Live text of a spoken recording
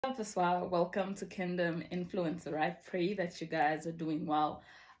Up as well. Welcome to Kingdom Influencer. I pray that you guys are doing well.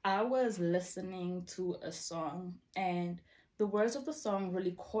 I was listening to a song and the words of the song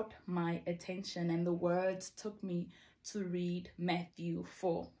really caught my attention, and the words took me to read Matthew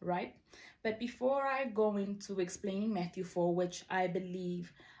 4, right? But before I go into explaining Matthew 4, which I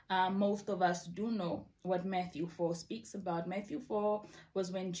believe most of us do know what Matthew 4 speaks about. Matthew 4 was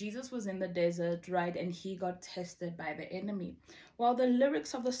when Jesus was in the desert, right? And he got tested by the enemy. Well, the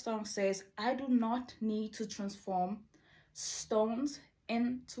lyrics of the song says, I do not need to transform stones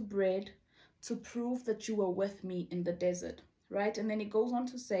into bread to prove that you were with me in the desert, right? And then it goes on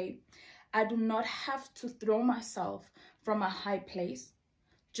to say, I do not have to throw myself from a high place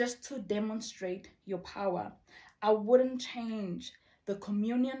just to demonstrate your power. I wouldn't change the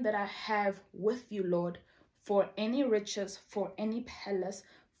communion that I have with you, Lord, for any riches, for any palace,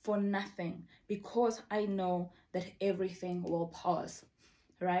 for nothing, because I know that everything will pass,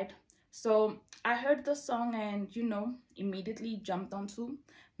 right? So I heard the song and, immediately jumped onto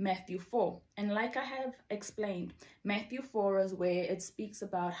Matthew 4. And like I have explained, Matthew 4 is where it speaks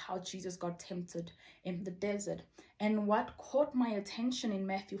about how Jesus got tempted in the desert. And what caught my attention in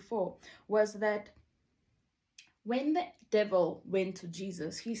Matthew 4 was that when the devil went to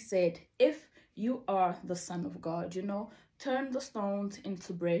Jesus, he said, if you are the Son of God, turn the stones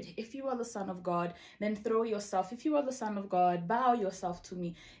into bread. If you are the Son of God, then throw yourself. If you are the Son of God, bow yourself to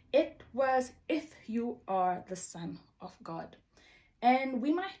me. It was, if you are the Son of God. And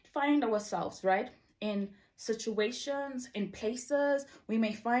we might find ourselves, right, in situations, in places, we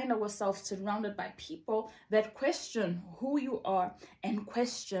may find ourselves surrounded by people that question who you are and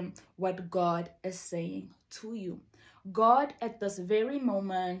question what God is saying to you. God at this very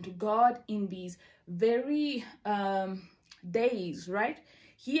moment, God in these very days, right?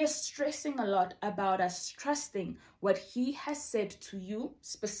 He is stressing a lot about us trusting what he has said to you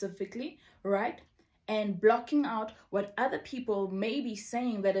specifically, right? And blocking out what other people may be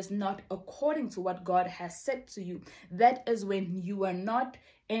saying that is not according to what God has said to you. That is when you are not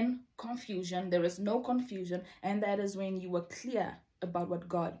in confusion. There is no confusion. And that is when you are clear about what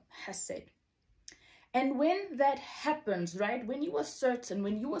God has said. And when that happens, right, when you are certain,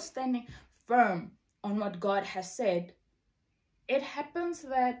 when you are standing firm on what God has said, it happens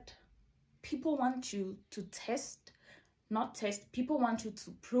that people want you to people want you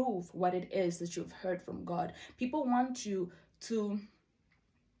to prove what it is that you've heard from God. People want you to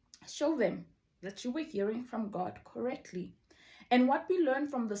show them that you were hearing from God correctly. And what we learn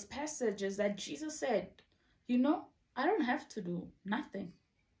from this passage is that Jesus said, I don't have to do nothing.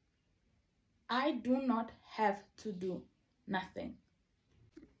 I do not have to do nothing.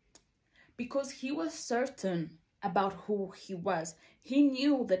 Because he was certain about who he was. He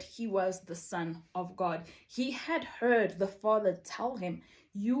knew that he was the Son of God. He had heard the Father tell him,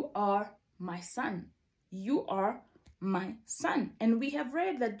 you are my son. You are my son. And we have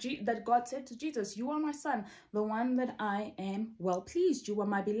read that God said to Jesus, you are my son, the one that I am well pleased. You are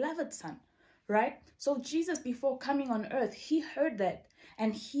my beloved son, right? So Jesus, before coming on earth, he heard that.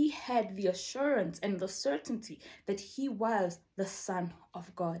 And he had the assurance and the certainty that he was the Son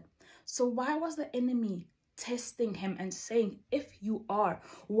of God. So why was the enemy testing him and saying, if you are?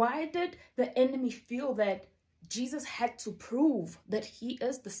 Why did the enemy feel that Jesus had to prove that he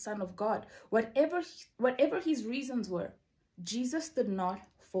is the Son of God? Whatever his reasons were, Jesus did not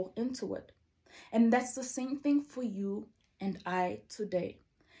fall into it. And that's the same thing for you and I today.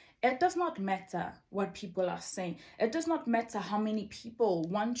 It does not matter what people are saying. It does not matter how many people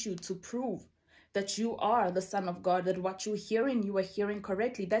want you to prove that you are the Son of God, that what you are hearing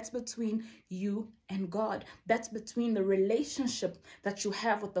correctly. That's between you and God. That's between the relationship that you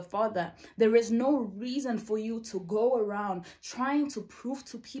have with the Father. There is no reason for you to go around trying to prove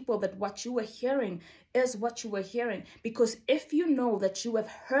to people that what you are hearing is what you are hearing. Because if you know that you have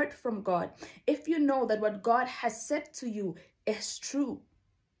heard from God, if you know that what God has said to you is true,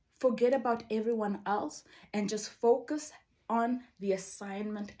 forget about everyone else and just focus on the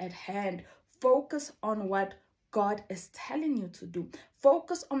assignment at hand. Focus on what God is telling you to do.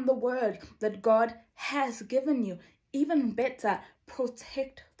 Focus on the word that God has given you. Even better,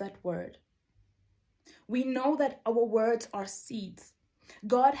 protect that word. We know that our words are seeds.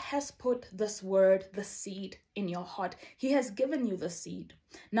 God has put this word, the seed, in your heart. He has given you the seed.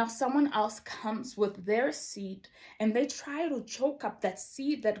 Now someone else comes with their seed and they try to choke up that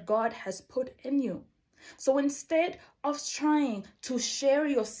seed that God has put in you. So instead of trying to share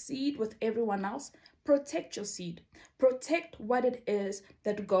your seed with everyone else, protect your seed. Protect what it is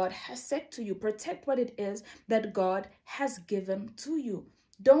that God has said to you. Protect what it is that God has given to you.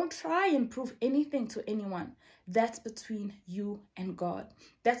 Don't try and prove anything to anyone. That's between you and God.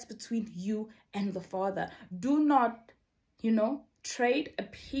 That's between you and the Father. Do not, trade a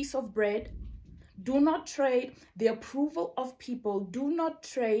piece of bread. Do not trade the approval of people. Do not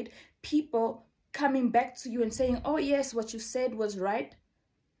trade people coming back to you and saying, oh yes, what you said was right,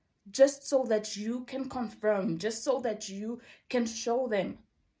 just so that you can confirm, just so that you can show them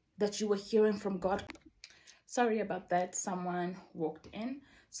that you were hearing from God. Sorry about that, someone walked in.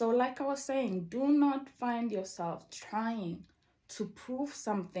 So like I was saying, do not find yourself trying to prove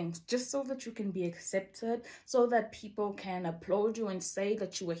something just so that you can be accepted, so that people can applaud you and say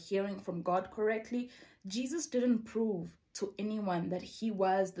that you were hearing from God correctly. Jesus didn't prove to anyone that he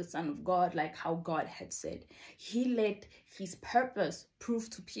was the Son of God like how God had said. He let his purpose prove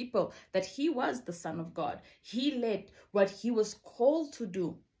to people that he was the Son of God. He let what he was called to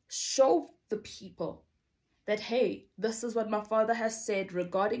do show the people that, hey, this is what my Father has said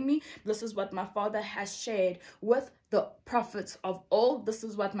regarding me. This is what my Father has shared with the prophets of old. This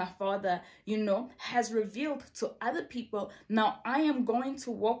is what my Father, has revealed to other people. Now I am going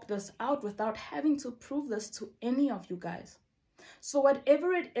to walk this out without having to prove this to any of you guys. So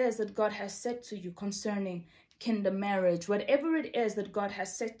whatever it is that God has said to you concerning kingdom marriage, whatever it is that God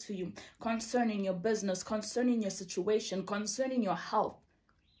has said to you concerning your business, concerning your situation, concerning your health,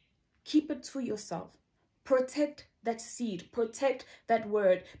 keep it to yourself. Protect that seed, protect that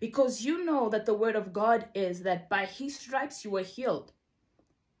word, because you know that the word of God is that by his stripes you were healed.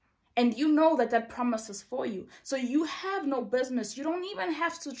 And you know that that promise is for you. So you have no business. You don't even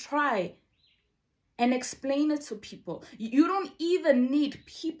have to try and explain it to people. You don't even need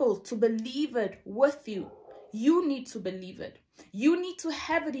people to believe it with you. You need to believe it. You need to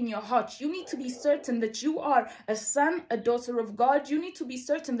have it in your heart. You need to be certain that you are a son, a daughter of God. You need to be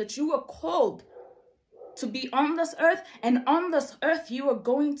certain that you are called to be on this earth, and on this earth you are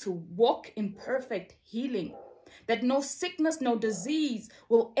going to walk in perfect healing, that no sickness, no disease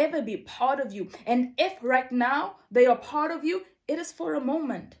will ever be part of you. And if right now they are part of you, it is for a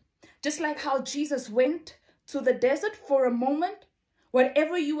moment. Just like how Jesus went to the desert for a moment,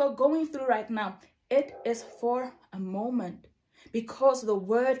 whatever you are going through right now, it is for a moment, because the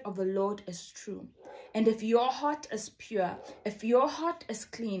word of the Lord is true. And if your heart is pure, if your heart is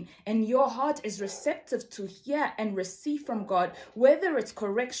clean, and your heart is receptive to hear and receive from God, whether it's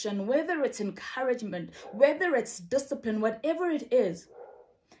correction, whether it's encouragement, whether it's discipline, whatever it is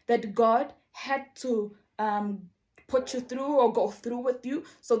that God had to put you through or go through with you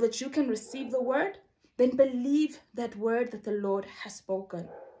so that you can receive the word, then believe that word that the Lord has spoken.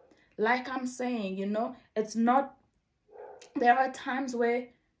 Like I'm saying, it's not, there are times where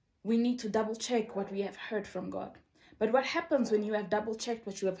we need to double check what we have heard from God. But what happens when you have double checked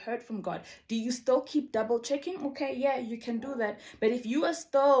what you have heard from God? Do you still keep double checking? Okay, yeah, you can do that. But if you are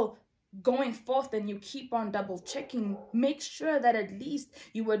still going forth and you keep on double checking, make sure that at least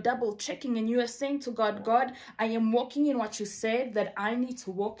you are double checking and you are saying to God, God, I am walking in what you said that I need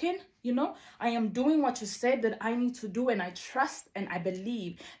to walk in. I am doing what you said that I need to do, and I trust and I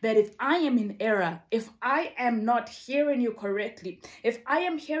believe that if I am in error, if I am not hearing you correctly, if I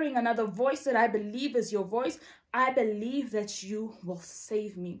am hearing another voice that I believe is your voice, I believe that you will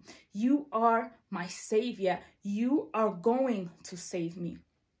save me. You are my savior. You are going to save me.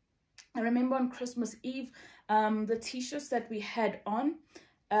 I remember on Christmas Eve, the t-shirts that we had on,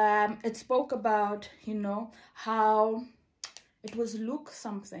 it spoke about, how it was Luke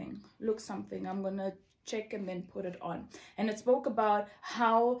something. I'm going to check and then put it on. And it spoke about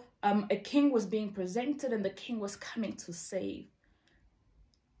how a king was being presented and the king was coming to save.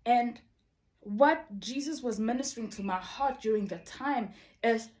 And what Jesus was ministering to my heart during that time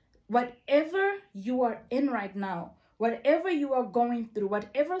is, whatever you are in right now, whatever you are going through,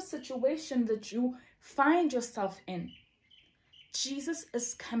 whatever situation that you find yourself in, Jesus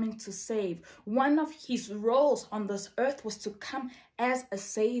is coming to save. One of his roles on this earth was to come as a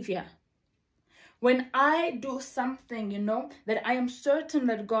savior. When I do something, that I am certain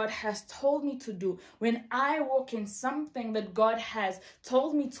that God has told me to do, when I walk in something that God has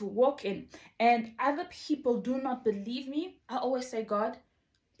told me to walk in, and other people do not believe me, I always say, God,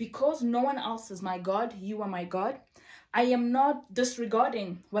 because no one else is my God, you are my God. I am not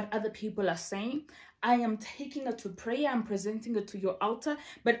disregarding what other people are saying. I am taking it to prayer. I'm presenting it to your altar.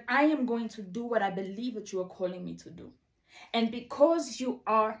 But I am going to do what I believe that you are calling me to do. And because you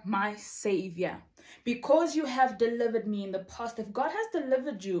are my savior, because you have delivered me in the past, if God has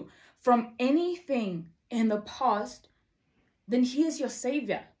delivered you from anything in the past, then he is your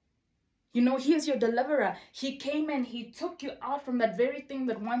savior. You know, he is your deliverer. He came and he took you out from that very thing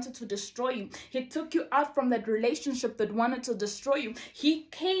that wanted to destroy you. He took you out from that relationship that wanted to destroy you. He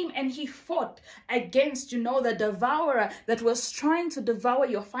came and he fought against, you know, the devourer that was trying to devour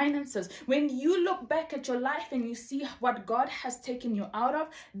your finances. When you look back at your life and you see what God has taken you out of,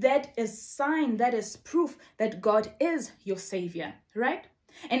 that is sign, that is proof that God is your savior, right?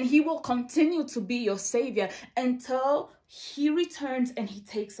 And he will continue to be your savior until he returns and he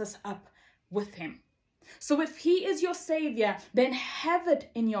takes us up with him. So if he is your savior, then have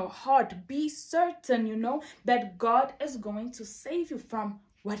it in your heart. Be certain, you know, that God is going to save you from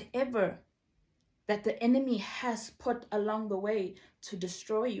whatever that the enemy has put along the way to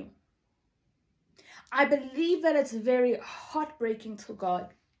destroy you. I believe that it's very heartbreaking to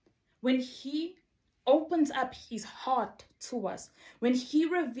God when he opens up his heart to us, when he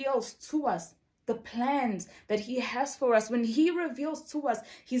reveals to us the plans that he has for us, when he reveals to us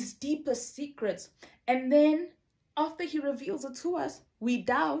his deepest secrets. And then after he reveals it to us, we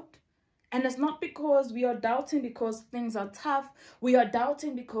doubt. And it's not because we are doubting because things are tough. We are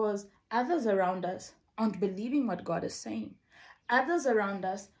doubting because others around us aren't believing what God is saying. Others around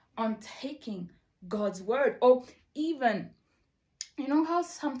us aren't taking God's word. Or even, you know how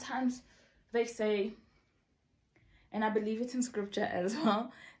sometimes they say, and I believe it's in scripture as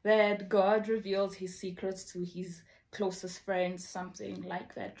well, that God reveals his secrets to his closest friends, something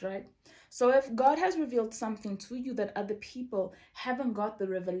like that, right? So if God has revealed something to you that other people haven't got the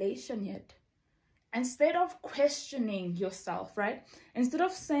revelation yet, instead of questioning yourself, right? Instead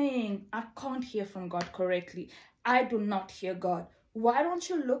of saying, I can't hear from God correctly, I do not hear God, why don't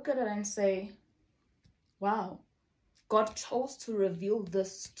you look at it and say, wow, God chose to reveal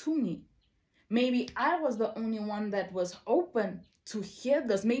this to me. Maybe I was the only one that was open to hear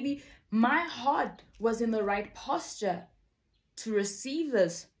this. Maybe my heart was in the right posture to receive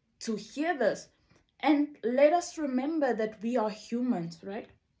this, to hear this. And let us remember that we are humans, right?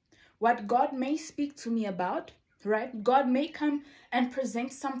 What God may speak to me about, right? God may come and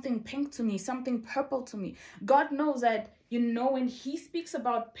present something pink to me, something purple to me. God knows that, you know, when he speaks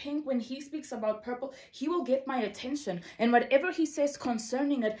about pink, when he speaks about purple, he will get my attention. And whatever he says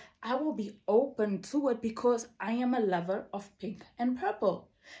concerning it, I will be open to it because I am a lover of pink and purple.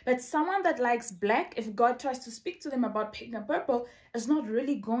 But someone that likes black, if God tries to speak to them about pink and purple, is not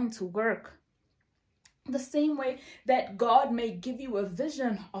really going to work. The same way that God may give you a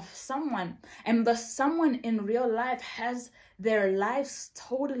vision of someone, and the someone in real life has their lives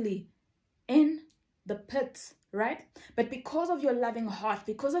totally in the pit, right? But because of your loving heart,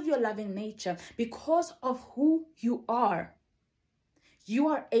 because of your loving nature, because of who you are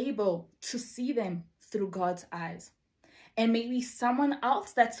able to see them through God's eyes. And maybe someone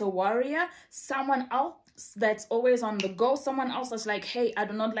else that's a warrior, someone else that's always on the go, someone else that's like, hey, I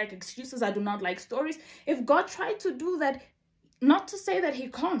do not like excuses, I do not like stories. If God tried to do that, not to say that he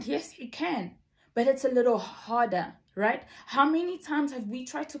can't, yes, he can, but it's a little harder, right? How many times have we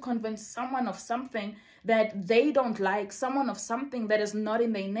tried to convince someone of something that they don't like, someone of something that is not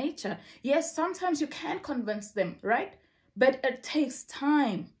in their nature? Yes, sometimes you can convince them, right? But it takes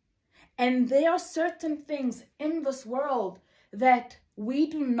time. And there are certain things in this world that we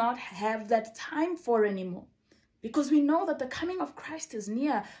do not have that time for anymore, because we know that the coming of Christ is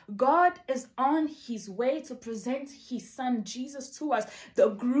near. God is on his way to present his son Jesus to us. The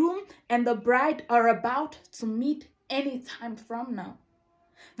groom and the bride are about to meet any time from now.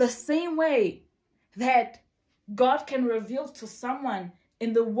 The same way that God can reveal to someone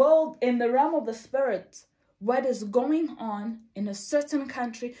in the world, in the realm of the spirit, what is going on in a certain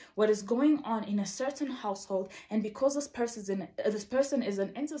country, what is going on in a certain household, and because this person is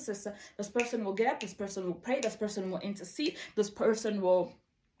an intercessor, this person will get up, this person will pray, this person will intercede, this person will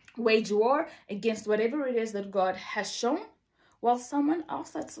wage war against whatever it is that God has shown, while someone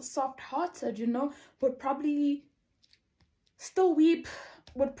else that's soft-hearted, you know, would probably still weep,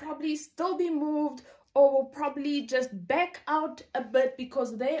 would probably still be moved, or will probably just back out a bit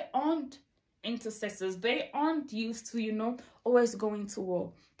because they aren't intercessors. They aren't used to, you know, always going to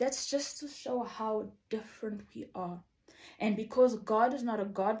war. That's just to show how different we are. And because God is not a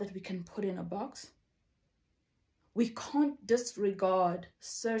God that we can put in a box, we can't disregard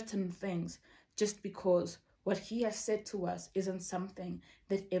certain things just because what he has said to us isn't something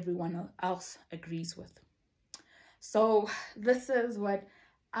that everyone else agrees with. So this is what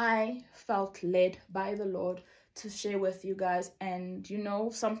I felt led by the Lord to share with you guys. And you know,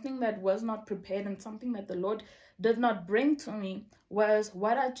 something that was not prepared and something that the Lord did not bring to me was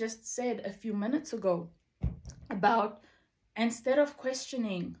what I just said a few minutes ago about, instead of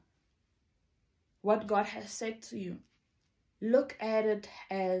questioning what God has said to you, look at it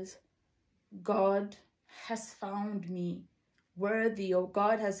as God has found me worthy, or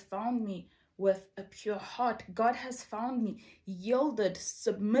God has found me with a pure heart. God has found me yielded,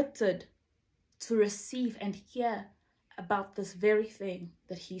 submitted to receive and hear about this very thing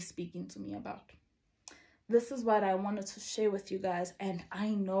that he's speaking to me about. This is what I wanted to share with you guys. And I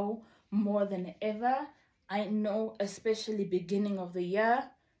know more than ever, I know especially beginning of the year,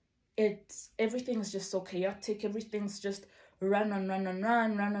 everything's just so chaotic. Everything's just run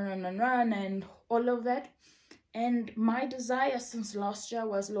and all of that. And my desire since last year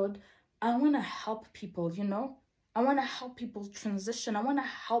was, Lord, I want to help people, you know. I want to help people transition. I want to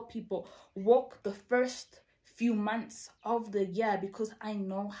help people walk the first few months of the year, because I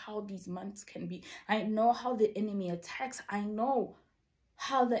know how these months can be. I know how the enemy attacks. I know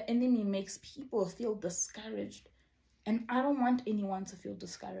how the enemy makes people feel discouraged. And I don't want anyone to feel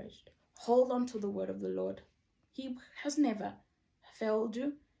discouraged. Hold on to the word of the Lord. He has never failed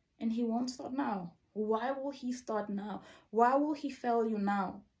you, and he won't start now. Why will he start now? Why will he fail you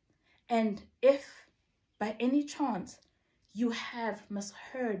now? And if by any chance you have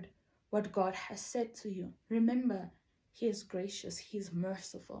misheard what God has said to you, remember, he is gracious, he is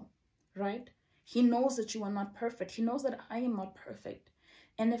merciful, right? He knows that you are not perfect. He knows that I am not perfect.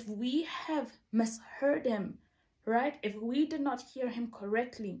 And if we have misheard him, right? If we did not hear him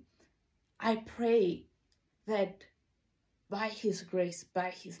correctly, I pray that by his grace, by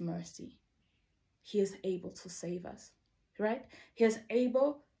his mercy, he is able to save us, right? He is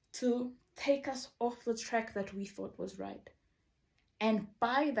able to take us off the track that we thought was right. And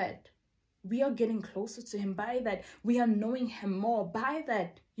by that, we are getting closer to him. By that, we are knowing him more. By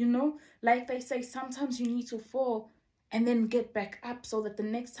that, you know, like they say, sometimes you need to fall and then get back up so that the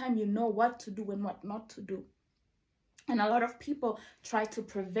next time you know what to do and what not to do. And a lot of people try to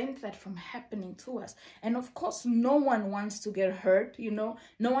prevent that from happening to us. And of course, no one wants to get hurt, you know.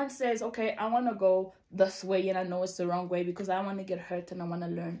 No one says, okay, I want to go this way and I know it's the wrong way because I want to get hurt and I want to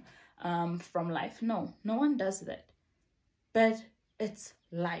learn from life. No one does that. But it's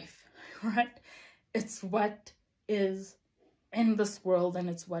life, right? It's what is in this world, and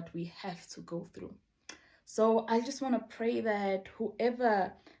it's what we have to go through. So I just want to pray that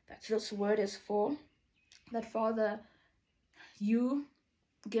whoever that this word is for, that Father, you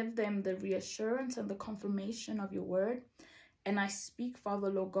give them the reassurance and the confirmation of your word. And I speak, Father,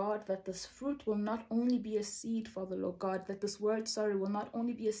 Lord God, that this fruit will not only be a seed, Father, Lord God, that this word, will not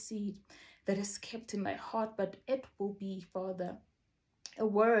only be a seed that is kept in thy heart, but it will be, Father, a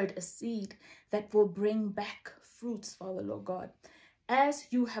word, a seed that will bring back fruits, Father, Lord God. As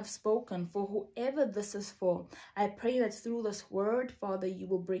you have spoken, for whoever this is for, I pray that through this word, Father, you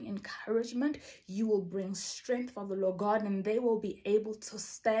will bring encouragement, you will bring strength, Father, Lord God, and they will be able to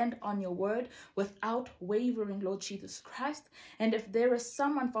stand on your word without wavering, Lord Jesus Christ. And if there is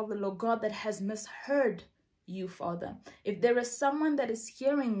someone, Father, Lord God, that has misheard you, Father, if there is someone that is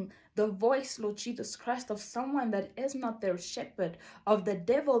hearing the voice, Lord Jesus Christ, of someone that is not their shepherd, of the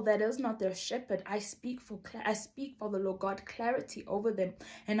devil that is not their shepherd, I speak for the Lord God, clarity over them.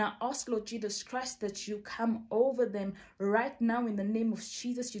 And I ask, Lord Jesus Christ, that you come over them right now in the name of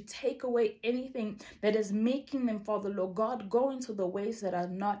Jesus. You take away anything that is making them, Father, Lord God, go into the ways that are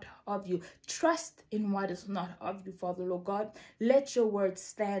not of you. Trust in what is not of you, Father, Lord God. Let your word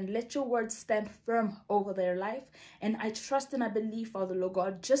stand. Let your word stand firm over their life. And I trust and I believe, Father, Lord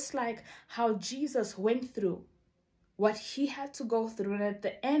God, just like how Jesus went through what he had to go through,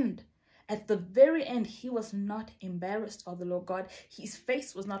 and at the very end, he was not embarrassed, Father, Lord God. His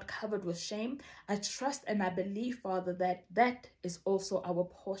face was not covered with shame. I trust and I believe, Father, that that is also our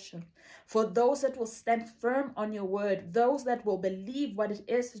portion. For those that will stand firm on your word, those that will believe what it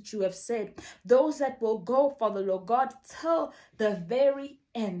is that you have said, those that will go, Father, Lord God, till the very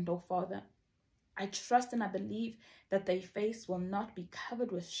end, oh Father. I trust and I believe that their face will not be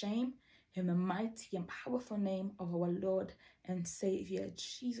covered with shame, in the mighty and powerful name of our Lord and Savior,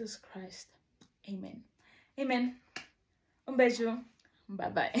 Jesus Christ. Amen. Amen. Um beijo.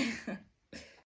 Bye-bye.